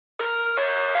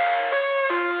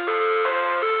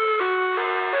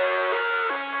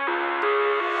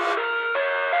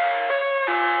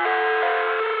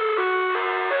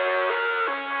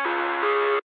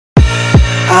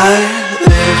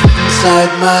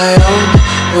my own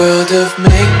world of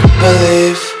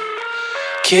make-believe.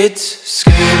 Kids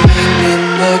screaming in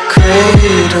the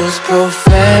cradles,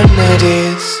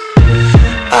 profanities.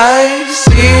 I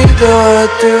see the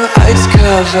world through eyes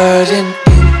covered in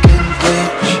ink and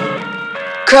bleach.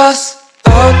 Cross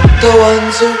out the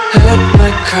ones who heard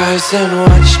my cries and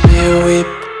watched me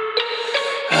weep.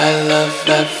 I love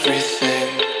everything.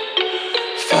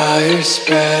 Fire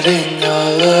spreading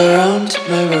all around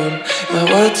my room. My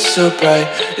world's so bright,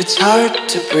 it's hard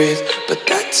to breathe, but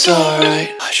that's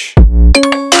alright. Hush.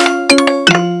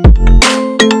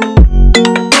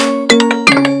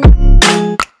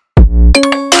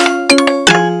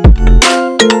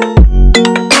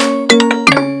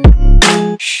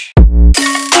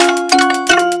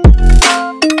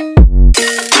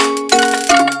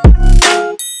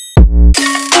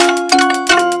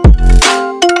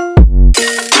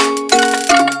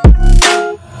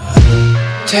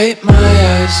 Tape my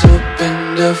eyes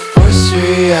open to force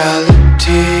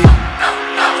reality.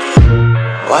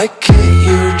 Why can't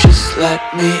you just let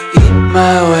me eat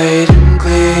my weight in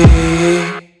glee?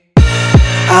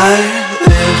 I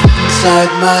live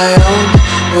inside my own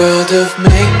world of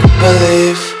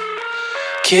make-believe.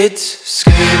 Kids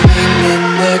screaming in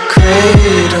their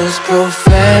cradles,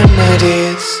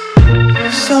 profanities.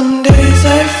 Some days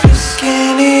I feel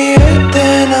skinnier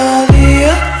than all the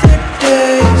other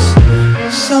days.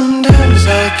 Sometimes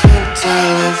I can't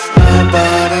tell if my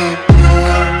body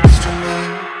belongs to me.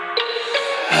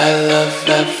 I love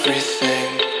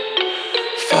everything.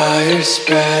 Fire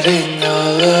spreading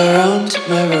all around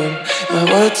my room. My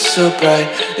world's so bright,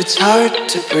 it's hard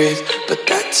to breathe, but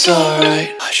that's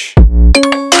alright. Hush.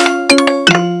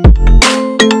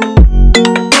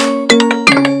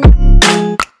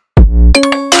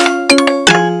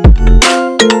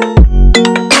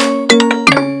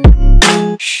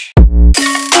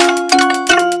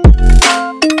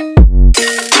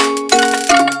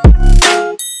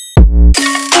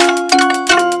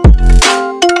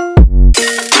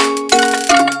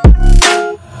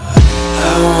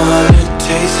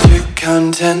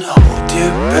 Content, hold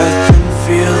your breath and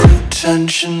feel the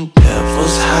tension.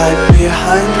 Devils hide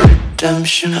behind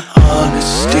redemption.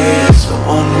 Honesty is a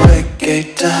one-way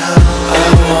gate to hell. I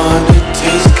wanna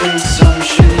taste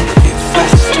consumption, breathe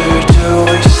faster to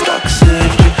waste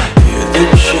oxygen. Hear the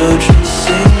children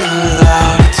sing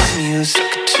aloud. It's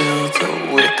music till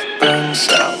the wick burns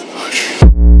out.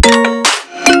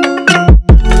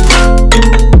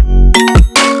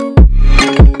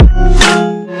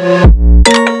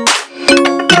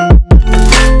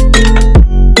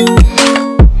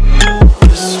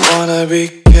 Be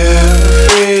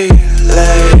carefree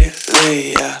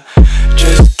lately, yeah.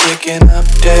 Just kicking up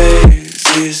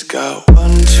daisies. Got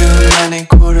one too many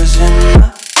quarters in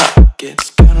my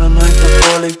pockets. Counting like the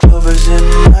four-leaf clovers in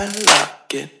my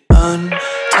locket.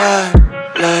 Untied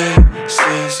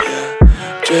laces,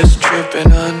 yeah. Just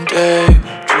tripping on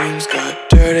daydreams. Got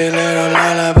dirty little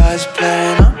lullabies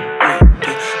playing on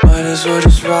repeat. Might as well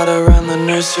just ride around the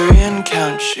nursery and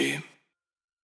count sheep.